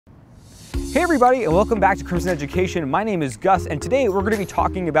Hey everybody, and welcome back to Crimson Education. My name is Gus, and today we're going to be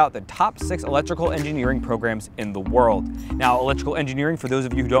talking about the top 6 electrical engineering programs in the world. Now, electrical engineering, for those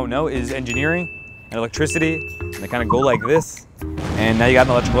of you who don't know, is engineering and electricity, and they kind of go like this. And now you got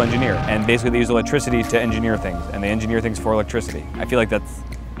an electrical engineer, and basically they use electricity to engineer things, and they engineer things for electricity. I feel like that's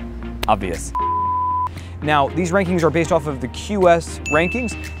obvious. Now, these rankings are based off of the QS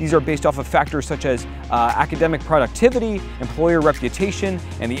rankings. These are based off of factors such as academic productivity, employer reputation,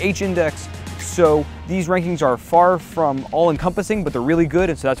 and the H-index. So these rankings are far from all-encompassing, but they're really good,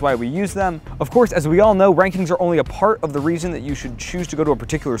 and so that's why we use them. Of course, as we all know, rankings are only a part of the reason that you should choose to go to a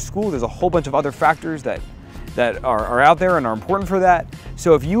particular school. There's a whole bunch of other factors that are out there and are important for that.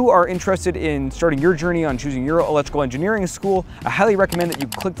 So if you are interested in starting your journey on choosing your electrical engineering school, I highly recommend that you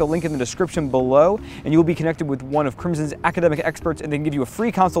click the link in the description below, and you'll be connected with one of Crimson's academic experts, and they can give you a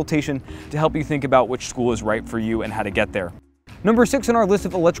free consultation to help you think about which school is right for you and how to get there. Number 6 on our list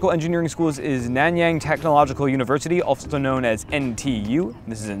of electrical engineering schools is Nanyang Technological University, also known as NTU.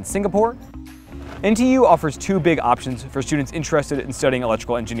 This is in Singapore. NTU offers 2 big options for students interested in studying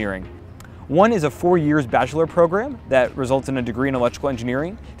electrical engineering. One is a 4 years bachelor program that results in a degree in electrical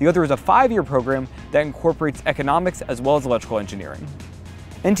engineering. The other is a 5-year program that incorporates economics as well as electrical engineering.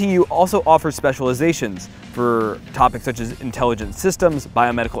 NTU also offers specializations for topics such as intelligent systems,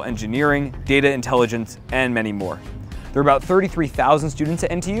 biomedical engineering, data intelligence, and many more. There are about 33,000 students at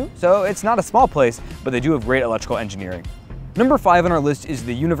NTU, so it's not a small place, but they do have great electrical engineering. Number 5 on our list is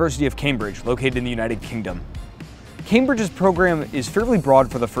the University of Cambridge, located in the United Kingdom. Cambridge's program is fairly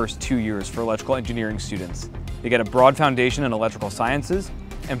broad for the first 2 years for electrical engineering students. They get a broad foundation in electrical sciences,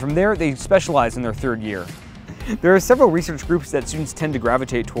 and from there they specialize in their 3rd year. There are several research groups that students tend to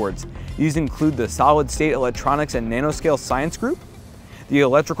gravitate towards. These include the Solid State Electronics and Nanoscale Science Group, the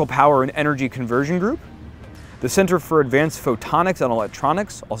Electrical Power and Energy Conversion Group, the Center for Advanced Photonics and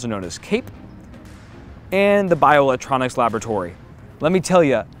Electronics, also known as CAPE, and the Bioelectronics Laboratory. Let me tell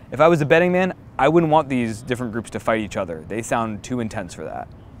you, if I was a betting man, I wouldn't want these different groups to fight each other. They sound too intense for that.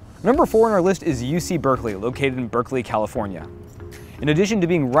 Number 4 on our list is UC Berkeley, located in Berkeley, California. In addition to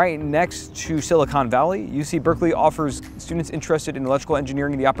being right next to Silicon Valley, UC Berkeley offers students interested in electrical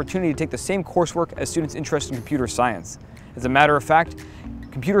engineering the opportunity to take the same coursework as students interested in computer science. As a matter of fact,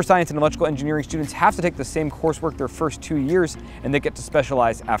 computer science and electrical engineering students have to take the same coursework their first 2 years, and they get to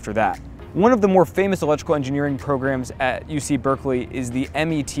specialize after that. One of the more famous electrical engineering programs at UC Berkeley is the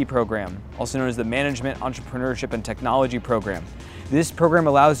MET program, also known as the Management, Entrepreneurship, and Technology program. This program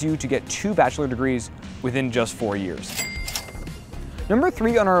allows you to get 2 bachelor degrees within just 4 years. Number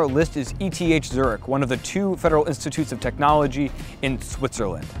 3 on our list is ETH Zurich, one of the 2 federal institutes of technology in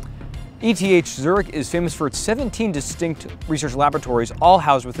Switzerland. ETH Zurich is famous for its 17 distinct research laboratories, all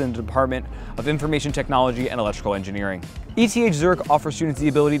housed within the Department of Information Technology and Electrical Engineering. ETH Zurich offers students the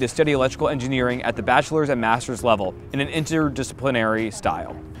ability to study electrical engineering at the bachelor's and master's level in an interdisciplinary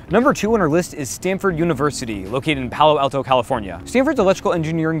style. Number 2 on our list is Stanford University, located in Palo Alto, California. Stanford's electrical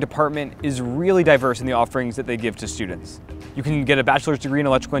engineering department is really diverse in the offerings that they give to students. You can get a bachelor's degree in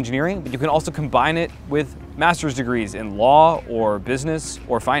electrical engineering, but you can also combine it with master's degrees in law or business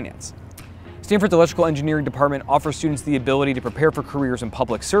or finance. Stanford's electrical engineering department offers students the ability to prepare for careers in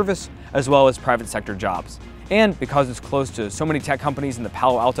public service as well as private sector jobs. And because it's close to so many tech companies in the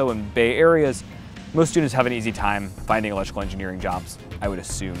Palo Alto and Bay areas, most students have an easy time finding electrical engineering jobs, I would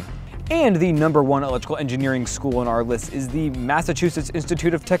assume. And the number 1 electrical engineering school on our list is the Massachusetts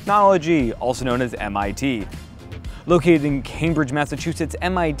Institute of Technology, also known as MIT. Located in Cambridge, Massachusetts,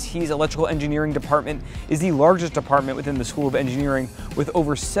 MIT's electrical engineering department is the largest department within the School of Engineering, with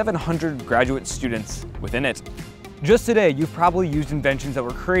over 700 graduate students within it. Just today, you've probably used inventions that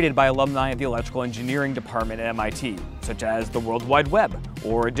were created by alumni of the electrical engineering department at MIT, such as the World Wide Web,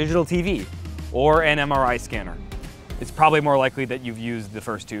 or a digital TV, or an MRI scanner. It's probably more likely that you've used the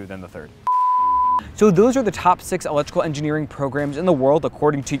first 2 than the 3rd. So those are the top 6 electrical engineering programs in the world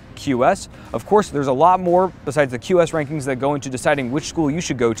according to QS. Of course, there's a lot more besides the QS rankings that go into deciding which school you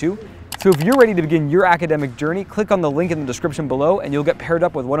should go to. So if you're ready to begin your academic journey, click on the link in the description below and you'll get paired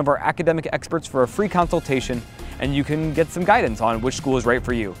up with one of our academic experts for a free consultation, and you can get some guidance on which school is right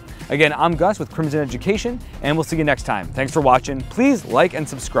for you. Again, I'm Gus with Crimson Education, and we'll see you next time. Thanks for watching. Please like and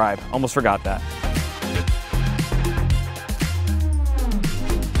subscribe. Almost forgot that.